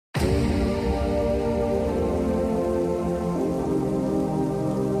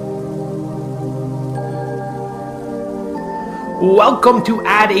Welcome to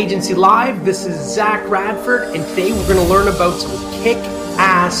Ad Agency Live. This is Zach Radford, and today we're going to learn about some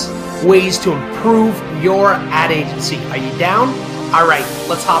kick-ass ways to improve your ad agency. Are you down? All right,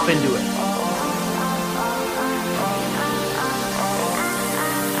 let's hop into it.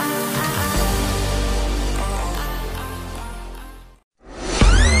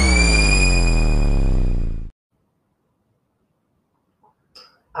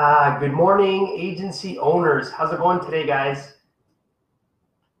 Good morning, agency owners. How's it going today, guys?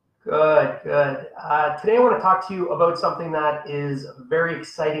 Good. Today I want to talk to you about something that is very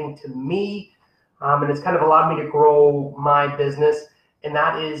exciting to me, and it's kind of allowed me to grow my business, and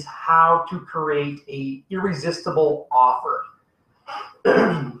that is how to create a irresistible offer.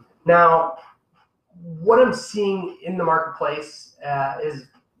 Now, what I'm seeing in the marketplace is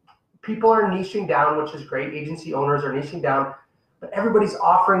people are niching down, which is great. Agency owners are niching down, but everybody's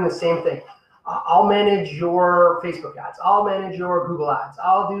offering the same thing. I'll manage your Facebook ads. I'll manage your Google ads.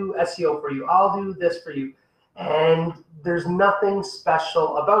 I'll do SEO for you. I'll do this for you. And there's nothing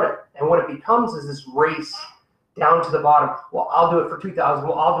special about it. And what it becomes is this race down to the bottom. Well, I'll do it for $2,000.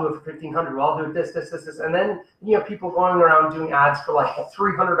 Well, I'll do it for $1,500. Well, I'll do it this. And then you have people going around doing ads for like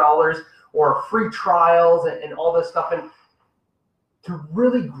 $300 or free trials and all this stuff. And to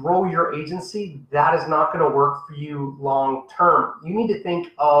really grow your agency, that is not going to work for you long term. You need to think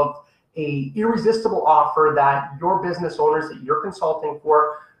of a irresistible offer that your business owners that you're consulting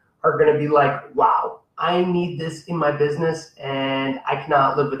for are going to be like, wow, I need this in my business and I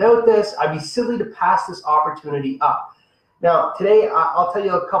cannot live without this. I'd be silly to pass this opportunity up. Now, today I'll tell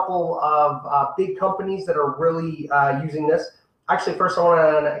you a couple of big companies that are really using this. Actually, first I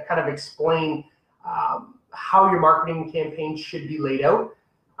want to kind of explain how your marketing campaign should be laid out.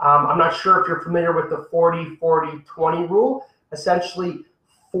 I'm not sure if you're familiar with the 40-40-20 rule. Essentially,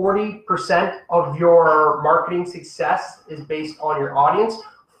 40% of your marketing success is based on your audience.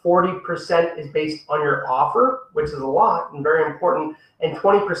 40% is based on your offer, which is a lot and very important. And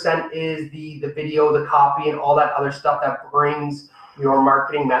 20% is the video, the copy, and all that other stuff that brings your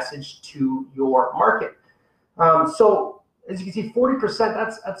marketing message to your market. So as you can see,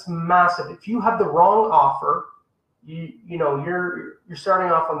 40%, that's massive. If you have the wrong offer, you're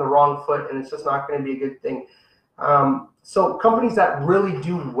starting off on the wrong foot, and it's just not going to be a good thing. So companies that really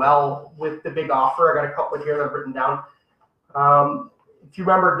do well with the big offer, I got a couple here that I've written down. If you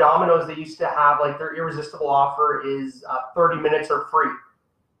remember Domino's, they used to have like their irresistible offer is 30 minutes or free.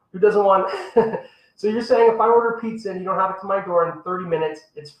 Who doesn't want? So you're saying if I order pizza and you don't have it to my door in 30 minutes,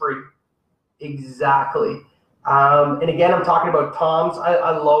 it's free. Exactly. And again, I'm talking about Tom's.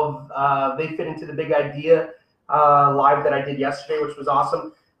 I love, they fit into the Big Idea live that I did yesterday, which was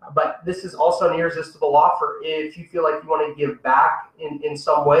awesome. But this is also an irresistible offer. If you feel like you want to give back in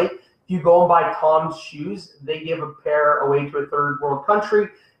some way, if you go and buy Tom's shoes, they give a pair away to a third world country.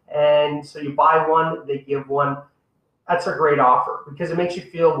 And so you buy one, they give one. That's a great offer because it makes you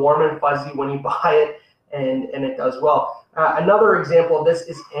feel warm and fuzzy when you buy it, and it does well. Another example of this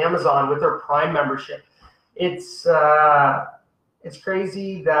is Amazon with their Prime membership. It's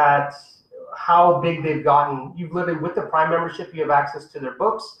crazy that how big they've gotten. You've literally, with the Prime membership, you have access to their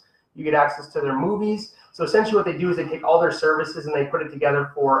books, you get access to their movies. So essentially what they do is they take all their services and they put it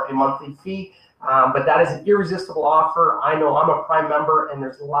together for a monthly fee. But that is an irresistible offer. I know I'm a Prime member, and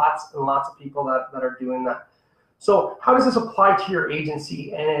there's lots and lots of people that are doing that. So how does this apply to your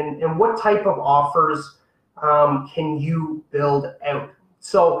agency, and what type of offers can you build out?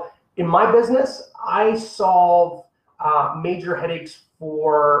 So in my business, I solve major headaches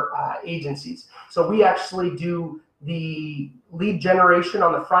for agencies. So we actually do the lead generation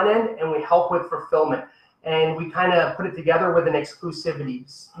on the front end, and we help with fulfillment. And we kind of put it together with an exclusivity,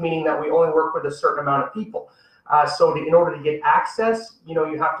 meaning that we only work with a certain amount of people. So in order to get access, you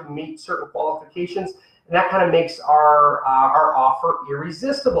have to meet certain qualifications, and that kind of makes our offer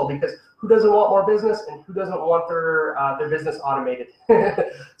irresistible, because who doesn't want more business, and who doesn't want their business automated?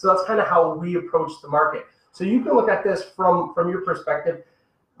 So that's kind of how we approach the market. So you can look at this from your perspective.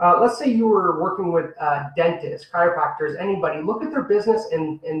 Let's say you were working with dentists, chiropractors, anybody. Look at their business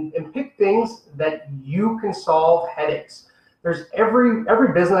and pick things that you can solve headaches. There's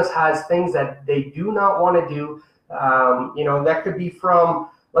every business has things that they do not want to do. That could be from,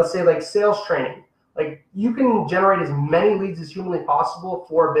 let's say, like sales training. Like, you can generate as many leads as humanly possible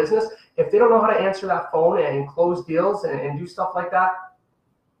for a business. If they don't know how to answer that phone and close deals and do stuff like that,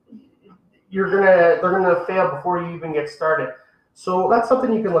 they're gonna fail before you even get started. So that's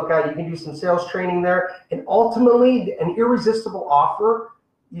something you can look at. You can do some sales training there, and ultimately an irresistible offer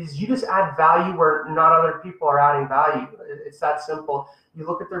is you just add value where not other people are adding value. It's that simple. You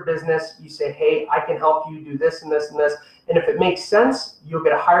look at their business, you say, hey, I can help you do this and this and this. And if it makes sense, you'll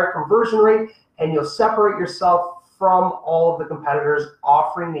get a higher conversion rate and you'll separate yourself from all of the competitors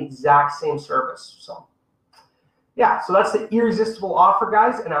offering the exact same service. So yeah, so that's the irresistible offer,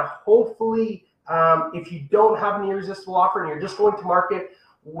 guys. And hopefully, if you don't have an irresistible offer and you're just going to market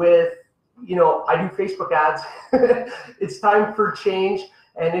with, I do Facebook ads, it's time for change.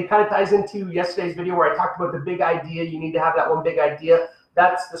 And it kind of ties into yesterday's video where I talked about the big idea. You need to have that one big idea.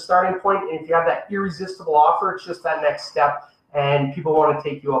 That's the starting point. And if you have that irresistible offer, it's just that next step and people want to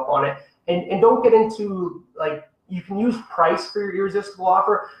take you up on it. And don't get into, like, you can use price for your irresistible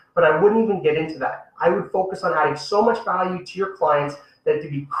offer, but I wouldn't even get into that. I would focus on adding so much value to your clients that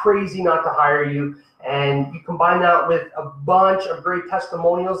it'd be crazy not to hire you. And you combine that with a bunch of great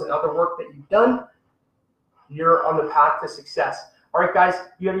testimonials and other work that you've done, you're on the path to success. All right, guys,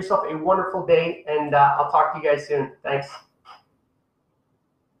 you have yourself a wonderful day, and I'll talk to you guys soon. Thanks.